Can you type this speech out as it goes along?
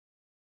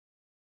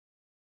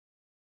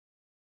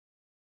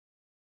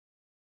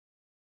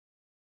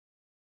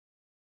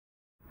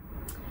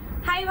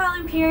Hi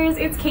volunteers,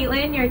 it's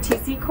Caitlin, your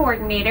TC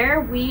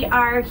coordinator. We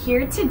are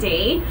here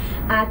today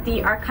at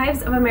the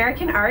Archives of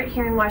American Art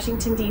here in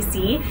Washington,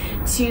 D.C.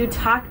 to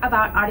talk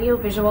about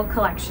audiovisual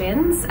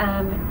collections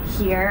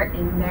here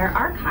in their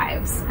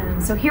archives.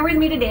 So here with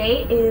me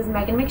today is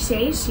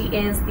McShea. She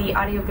is the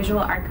Audiovisual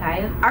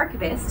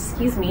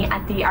Archivist,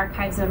 at the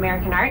Archives of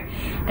American Art.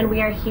 And we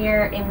are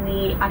here in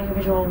the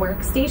Audiovisual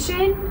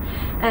Workstation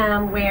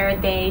where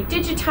they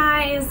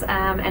digitize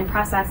and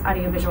process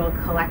audiovisual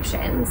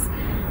collections.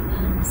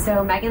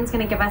 So Megan's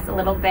going to give us a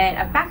little bit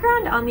of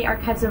background on the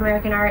Archives of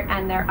American Art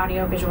and their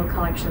audiovisual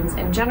collections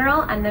in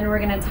general, and then we're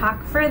going to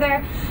talk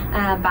further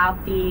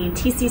about the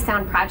TC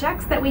Sound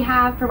projects that we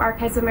have from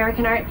Archives of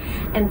American Art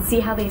and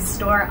see how they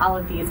store all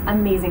of these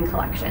amazing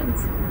collections.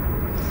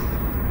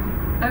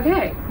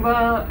 Okay,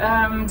 well,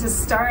 to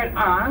start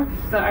off,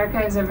 the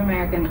Archives of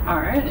American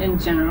Art in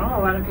general, a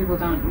lot of people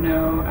don't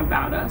know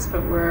about us,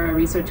 but we're a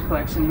research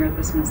collection here at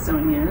the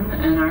Smithsonian,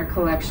 and our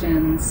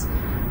collections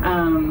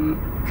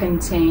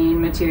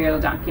contain material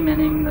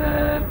documenting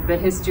the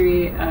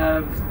history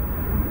of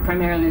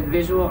primarily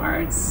visual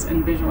arts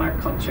and visual art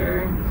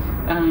culture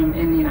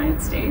in the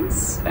United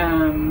States.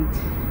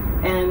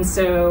 And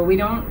so we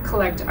don't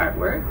collect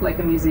artwork like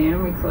a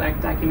museum, we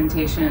collect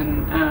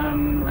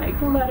documentation like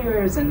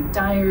letters and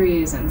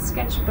diaries and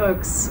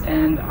sketchbooks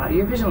and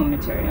audiovisual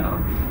material.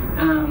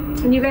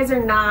 And you guys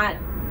are not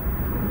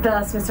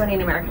the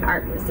Smithsonian American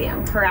Art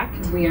Museum,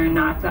 correct? We are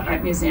not the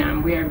Art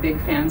Museum. We are big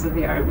fans of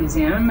the Art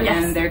Museum,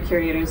 yes. And their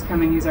curators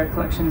come and use our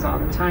collections all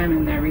the time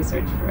in their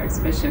research for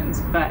exhibitions.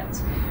 But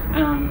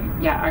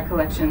yeah, our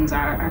collections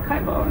are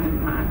archival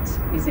and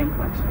not museum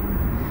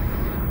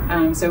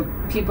collections. So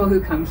people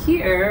who come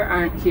here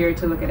aren't here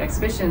to look at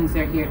exhibitions,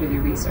 they're here to do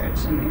research,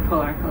 and they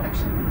pull our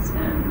collections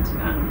and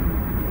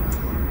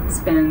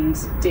spend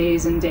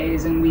days and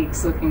days and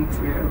weeks looking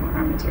through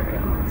our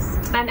materials.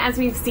 And as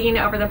we've seen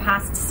over the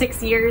past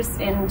 6 years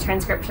in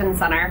Transcription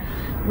Center,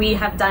 we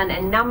have done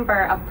a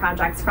number of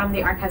projects from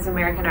the Archives of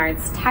American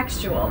Art's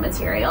textual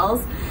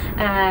materials,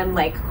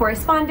 like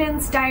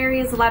correspondence,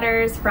 diaries,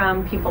 letters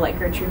from people like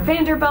Gertrude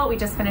Vanderbilt. We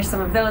just finished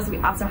some of those. We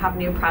also have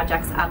new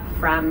projects up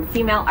from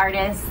female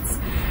artists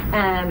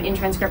in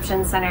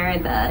Transcription Center,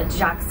 the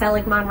Jacques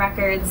Seligman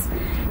records,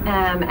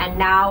 and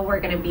now we're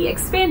going to be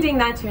expanding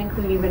that to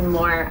include even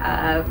more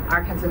of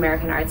Archives of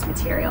American Art's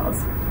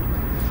materials.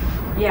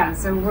 Yeah,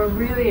 so we're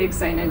really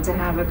excited to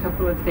have a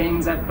couple of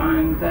things up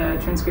on the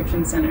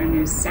Transcription Center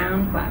new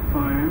sound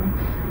platform.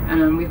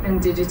 We've been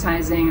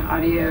digitizing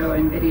audio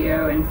and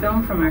video and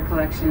film from our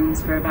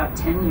collections for about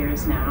 10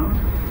 years now,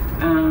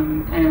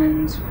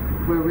 and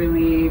we're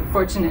really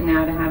fortunate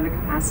now to have the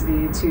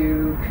capacity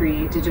to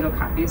create digital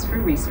copies for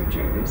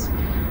researchers.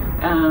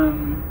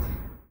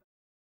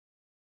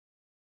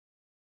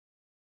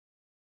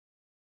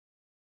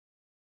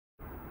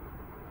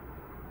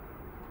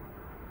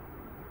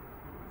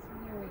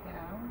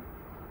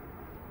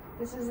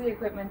 This is the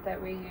equipment that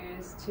we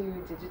use to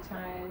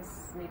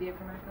digitize media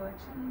from our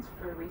collections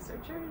for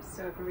researchers.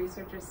 So if a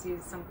researcher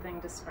sees something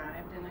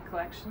described in a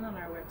collection on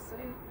our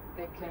website,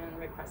 they can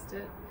request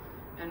it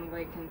and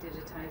we can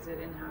digitize it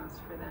in-house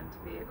for them to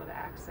be able to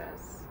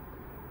access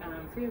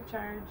free of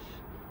charge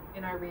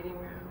in our reading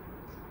room,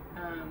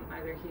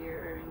 either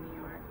here or in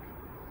New York.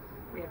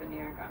 We have a New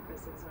York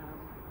office as well.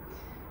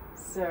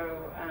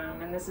 So,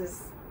 and this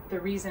is the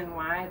reason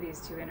why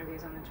these two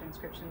interviews on the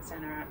Transcription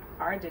Center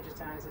are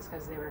digitized is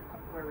because they were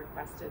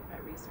requested by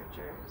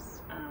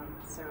researchers.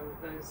 So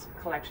those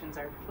collections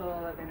are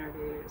full of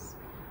interviews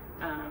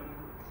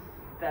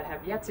that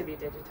have yet to be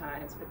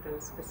digitized, but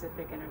those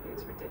specific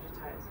interviews were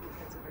digitized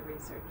because of a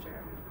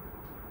researcher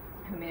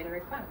who made a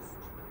request.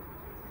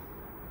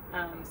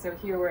 So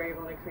here we're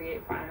able to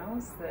create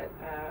files that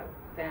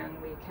then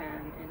we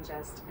can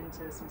ingest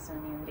into the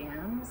Smithsonian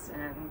DAMs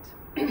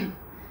and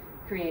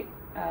create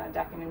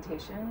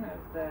documentation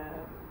of the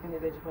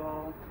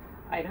individual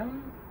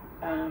item,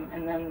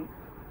 and then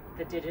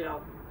the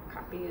digital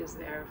copy is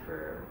there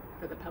for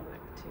the public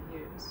to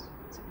use,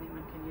 so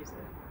anyone can use it.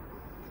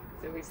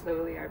 So we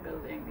slowly are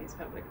building these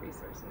public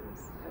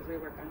resources as we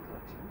work on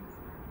collections.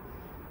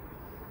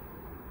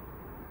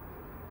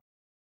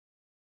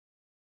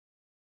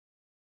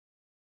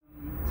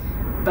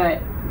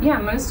 But yeah,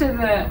 most of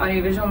the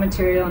audiovisual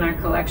material in our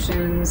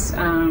collections,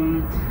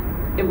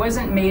 it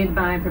wasn't made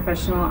by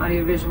professional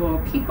audiovisual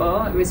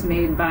people, it was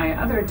made by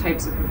other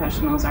types of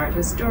professionals, art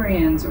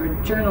historians or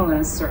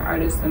journalists or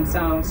artists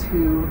themselves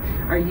who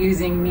are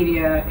using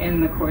media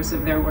in the course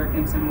of their work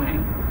in some way.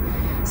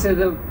 So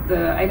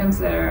the items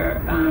that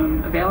are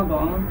available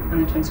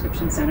on the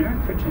Transcription Center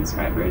for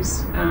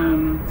transcribers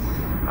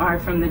are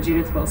from the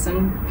Judith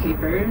Wilson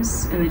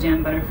papers and the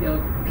Jan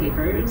Butterfield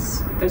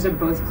papers. Those are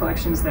both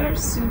collections that are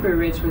super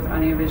rich with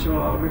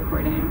audiovisual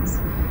recordings.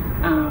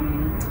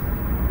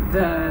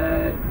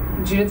 The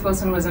Judith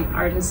Wilson was an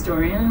art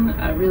historian,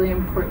 a really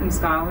important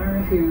scholar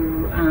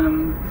who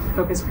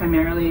focused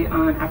primarily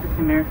on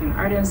African-American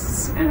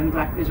artists and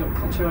Black visual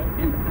culture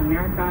in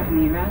America, in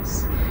the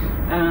US.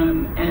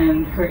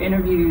 And her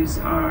interviews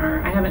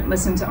are, I haven't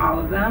listened to all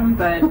of them,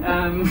 but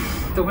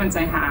the ones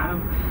I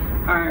have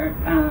are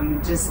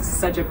just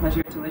such a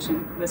pleasure to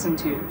listen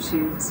to.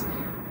 She's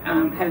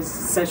has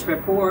such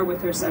rapport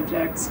with her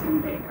subjects,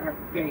 and they are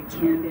very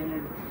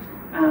candid.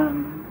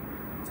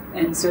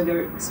 And so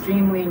they're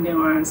extremely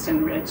nuanced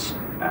and rich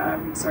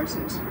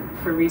resources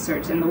for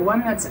research. And the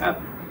one that's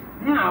up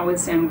now with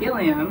Sam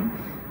Gilliam,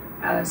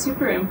 a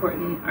super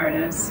important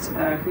artist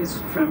who's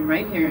from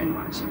right here in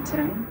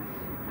Washington,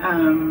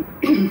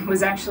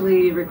 was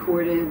actually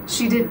recorded.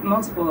 She did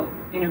multiple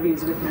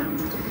interviews with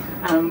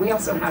him. We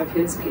also have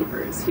his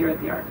papers here at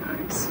the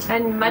archives.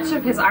 And much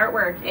of his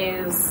artwork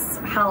is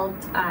held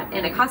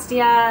in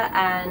Acostia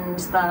and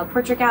the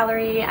Portrait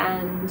Gallery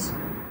and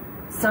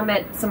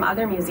some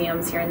other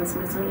museums here in the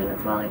Smithsonian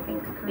as well, I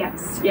think.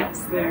 Correct?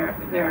 Yes, there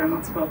are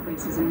multiple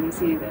places in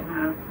DC that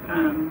have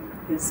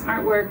his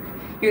artwork.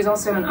 He was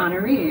also an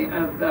honoree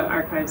of the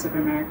Archives of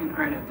American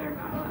Art at their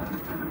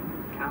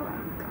gala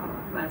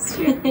last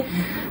year.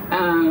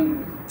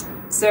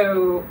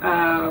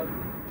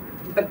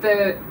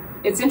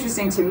 It's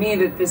interesting to me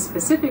that this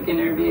specific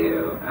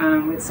interview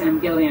with Sam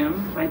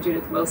Gilliam by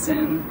Judith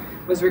Wilson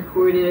was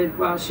recorded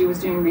while she was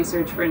doing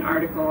research for an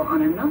article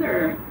on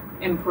another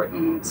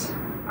important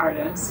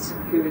artist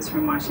who is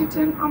from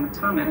Washington, Alma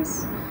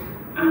Thomas.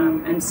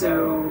 And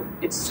so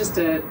it's just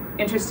an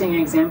interesting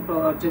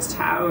example of just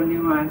how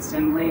nuanced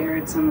and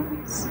layered some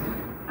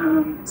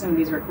of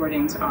these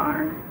recordings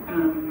are.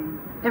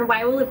 And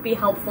why will it be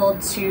helpful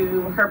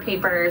to her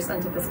papers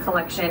and to this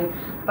collection,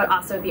 but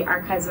also the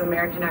Archives of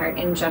American Art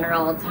in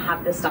general, to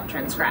have this stuff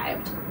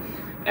transcribed?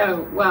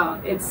 Oh, well,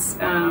 it's,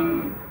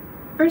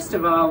 first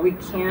of all, we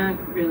can't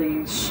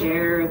really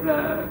share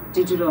the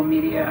digital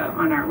media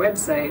on our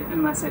website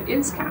unless it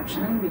is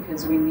captioned,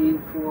 because we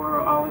need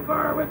for all of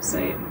our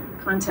website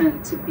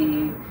content to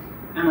be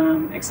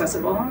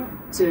accessible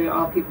to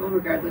all people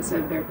regardless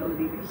of their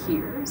ability to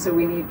hear. So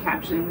we need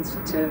captions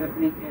to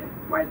make it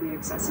widely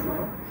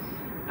accessible.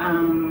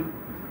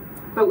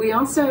 But we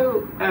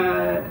also,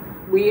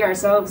 we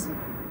ourselves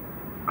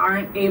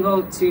aren't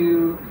able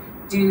to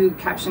do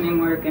captioning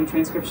work and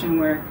transcription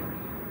work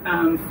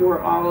for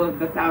all of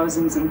the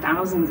thousands and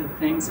thousands of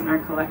things in our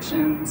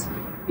collections,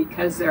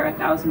 because there are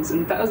thousands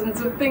and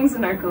thousands of things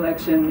in our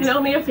collections. And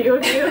only a few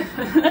of you.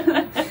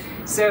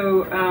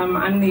 So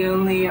I'm the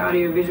only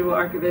audiovisual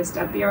archivist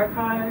at the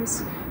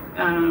archives,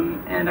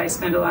 and I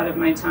spend a lot of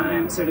my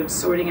time sort of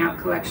sorting out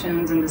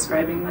collections and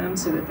describing them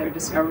so that they're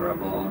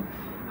discoverable,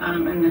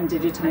 and then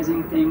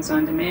digitizing things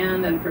on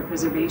demand and for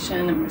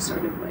preservation, and we're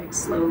sort of like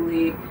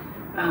slowly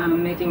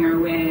making our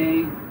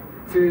way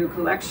through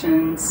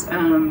collections.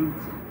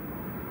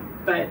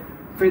 But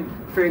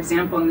for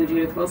example, in the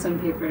Judith Wilson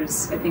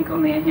papers, I think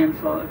only a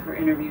handful of her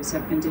interviews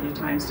have been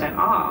digitized at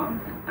all.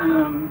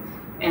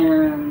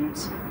 And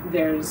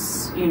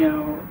there's,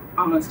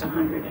 almost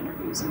 100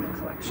 interviews in the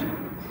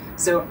collection.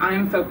 So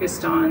I'm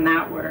focused on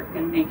that work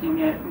and making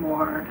it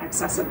more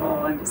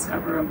accessible and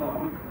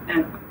discoverable.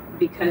 And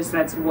because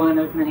that's one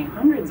of many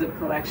hundreds of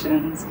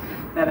collections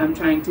that I'm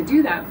trying to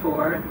do that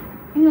for,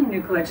 and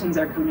new collections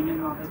are coming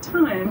in all the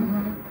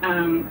time,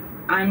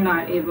 I'm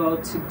not able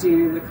to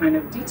do the kind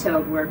of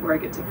detailed work where I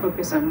get to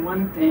focus on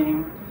one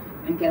thing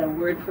and get a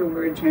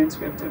word-for-word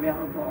transcript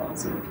available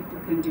so that people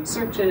can do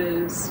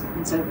searches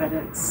and so that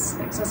it's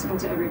accessible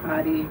to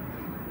everybody.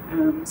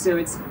 So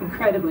it's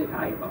incredibly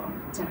valuable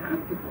to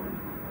have people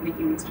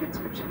making these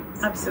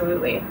transcriptions.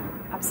 Absolutely,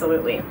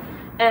 absolutely.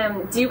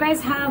 Do you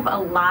guys have a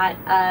lot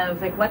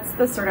of, what's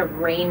the sort of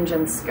range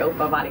and scope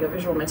of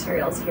audiovisual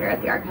materials here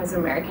at the Archives of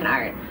American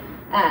Art?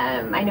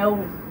 I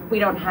know we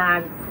don't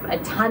have a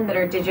ton that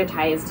are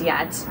digitized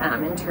yet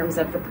in terms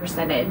of the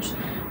percentage,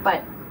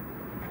 but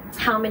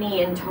how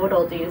many in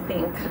total do you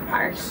think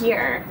are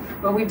here?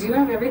 Well, we do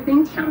have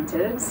everything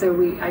counted, so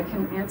I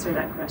can answer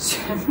that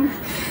question.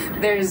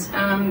 There's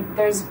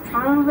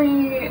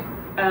probably,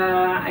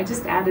 I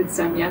just added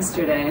some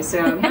yesterday, so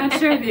I'm not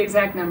sure the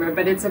exact number,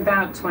 but it's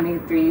about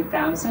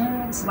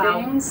 23,000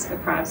 things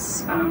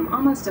across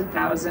almost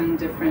 1,000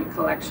 different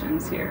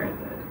collections here at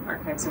the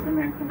Archives of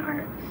American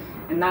Art.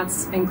 And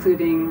that's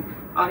including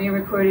audio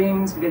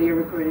recordings, video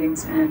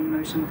recordings, and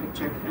motion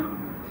picture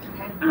film.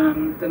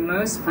 Okay. The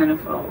most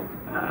plentiful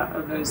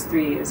of those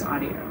three is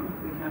audio.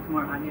 We have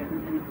more audio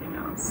than anything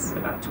else,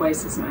 about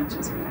twice as much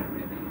as we have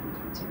moving and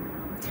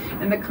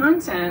material. And the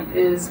content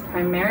is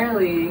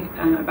primarily,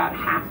 about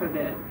half of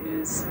it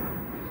is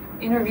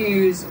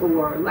interviews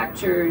or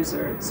lectures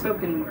or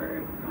spoken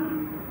word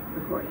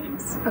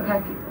recordings.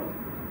 Okay.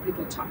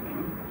 People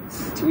talking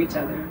to each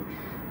other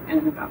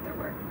and about their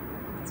work.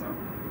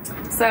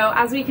 So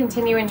as we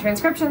continue in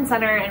Transcription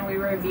Center and we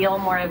reveal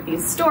more of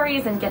these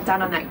stories and get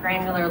down on that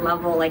granular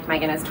level like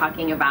Megan is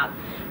talking about,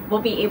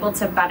 we'll be able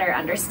to better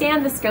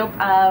understand the scope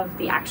of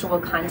the actual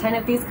content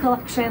of these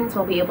collections.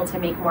 We'll be able to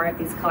make more of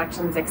these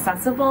collections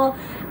accessible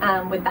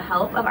with the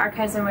help of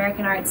Archives of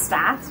American Art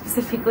staff,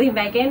 specifically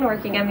Megan,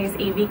 working on these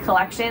AV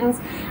collections,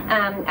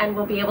 and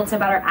we'll be able to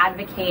better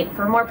advocate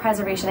for more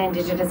preservation and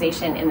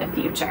digitization in the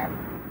future.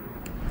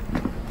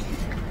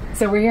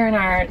 So we're here in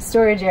our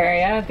storage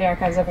area at the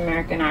Archives of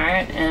American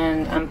Art,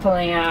 and I'm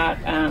pulling out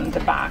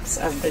the box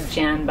of the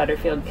Jan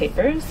Butterfield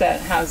papers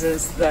that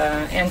houses the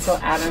Ansel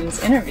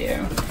Adams interview,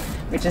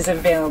 which is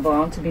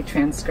available to be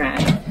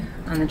transcribed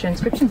on the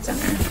Transcription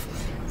Center.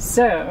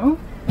 So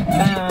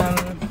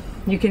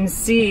you can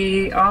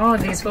see all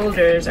of these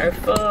folders are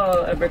full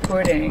of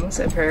recordings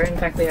of her. In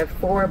fact, we have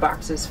 4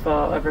 boxes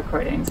full of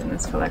recordings in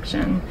this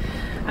collection,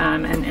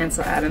 and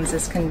Ansel Adams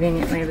is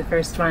conveniently the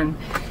first one.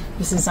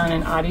 This is on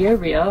an audio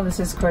reel. This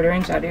is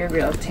 1/4-inch audio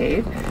reel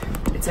tape.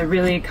 It's a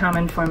really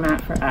common format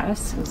for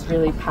us. It's a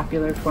really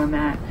popular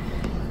format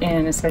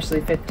in especially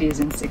 50s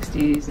and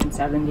 60s and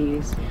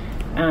 70s.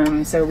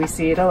 So we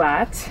see it a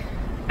lot.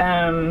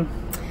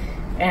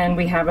 And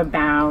we have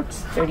about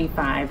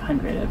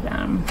 3,500 of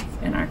them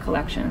in our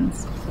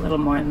collections, a little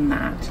more than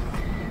that.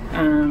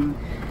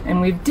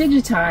 And we've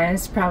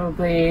digitized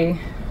probably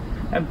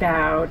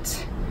about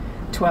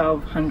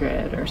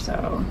 1,200 or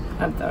so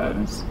of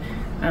those.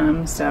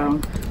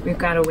 So we've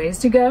got a ways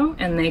to go,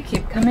 and they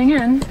keep coming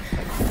in.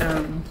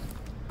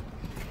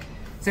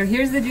 So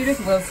here's the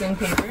Judith Wilson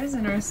papers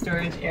in our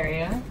storage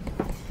area.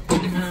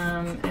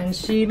 And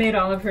she made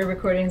all of her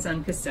recordings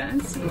on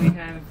cassettes. So we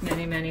have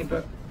many, many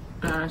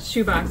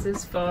shoe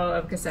boxes full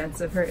of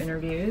cassettes of her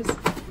interviews.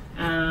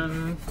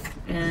 And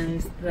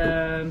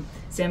the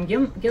Sam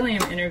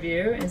Gilliam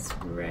interview is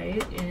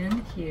right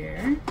in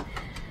here.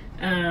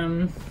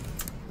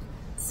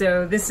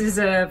 So this is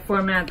a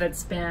format that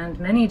spanned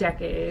many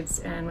decades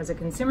and was a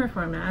consumer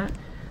format.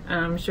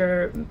 I'm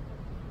sure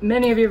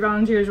many of your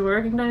volunteers will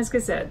recognize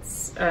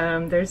cassettes.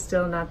 They're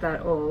still not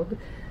that old,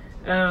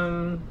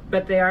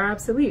 but they are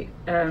obsolete.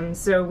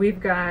 So we've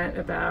got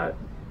about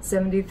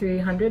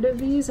 7,300 of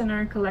these in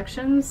our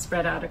collections,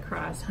 spread out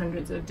across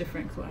hundreds of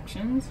different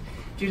collections.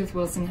 Judith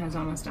Wilson has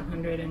almost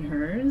 100 in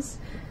hers.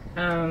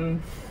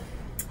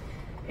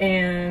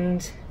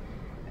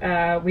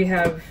 We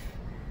have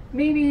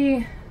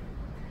maybe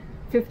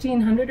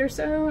 1,500 or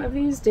so of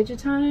these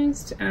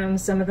digitized,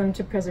 some of them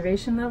to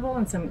preservation level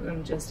and some of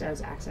them just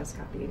as access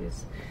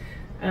copies.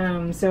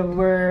 So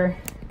we're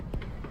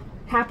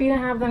happy to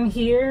have them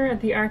here at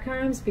the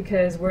archives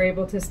because we're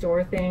able to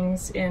store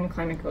things in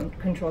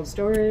climate-controlled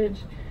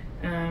storage.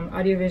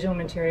 Audiovisual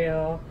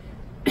material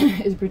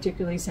is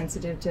particularly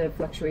sensitive to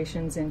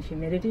fluctuations in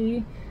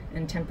humidity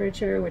and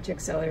temperature, which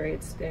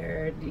accelerates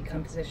their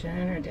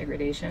decomposition or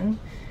degradation.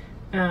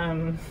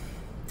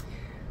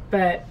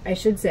 But I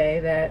should say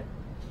that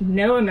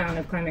no amount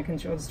of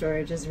climate-controlled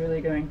storage is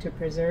really going to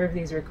preserve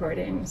these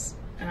recordings.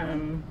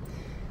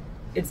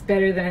 It's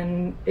better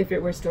than if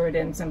it were stored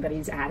in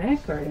somebody's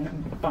attic or in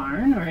a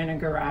barn or in a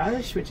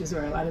garage, which is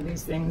where a lot of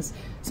these things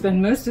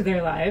spend most of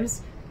their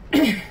lives.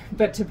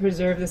 But to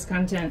preserve this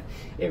content,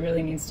 it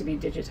really needs to be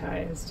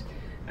digitized.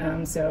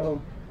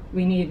 So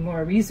we need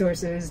more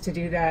resources to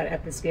do that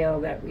at the scale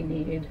that we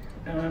need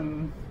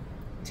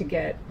to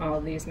get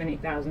all these many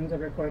thousands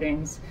of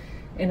recordings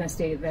in a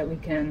state that we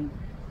can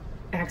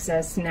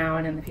access now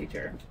and in the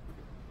future.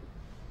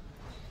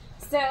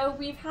 So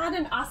we've had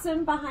an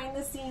awesome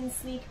behind-the-scenes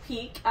sneak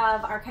peek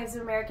of Archives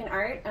of American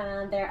Art,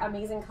 their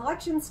amazing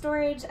collection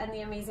storage, and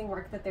the amazing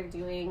work that they're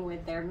doing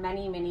with their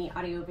many, many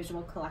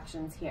audiovisual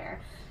collections here.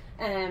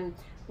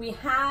 We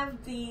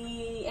have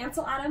the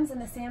Ansel Adams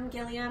and the Sam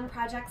Gilliam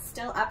projects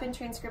still up in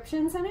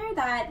Transcription Center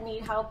that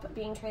need help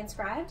being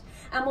transcribed.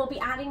 We'll be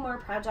adding more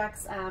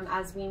projects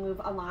as we move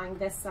along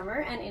this summer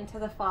and into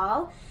the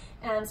fall.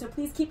 So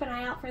please keep an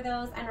eye out for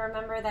those, and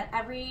remember that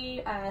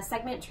every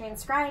segment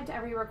transcribed,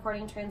 every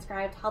recording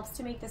transcribed helps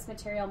to make this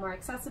material more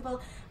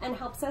accessible and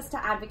helps us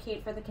to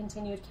advocate for the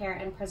continued care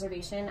and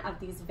preservation of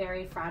these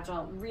very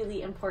fragile,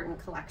 really important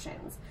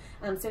collections.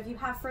 So if you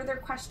have further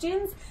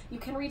questions, you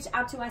can reach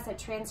out to us at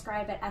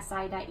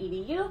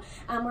transcribe@si.edu.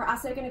 We're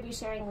also going to be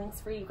sharing links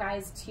for you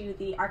guys to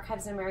the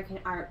Archives of American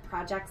Art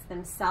projects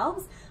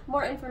themselves,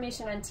 more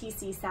information on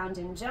TC Sound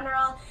in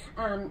general,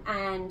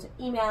 and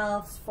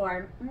emails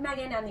for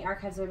Megan and the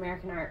Archives of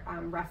American Art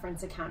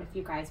reference account if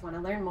you guys want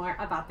to learn more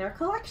about their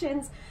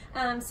collections.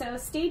 So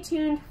stay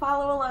tuned,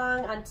 follow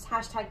along on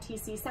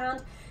 #TC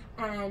Sound,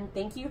 and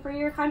thank you for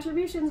your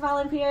contributions,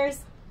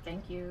 volunteers.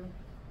 Thank you.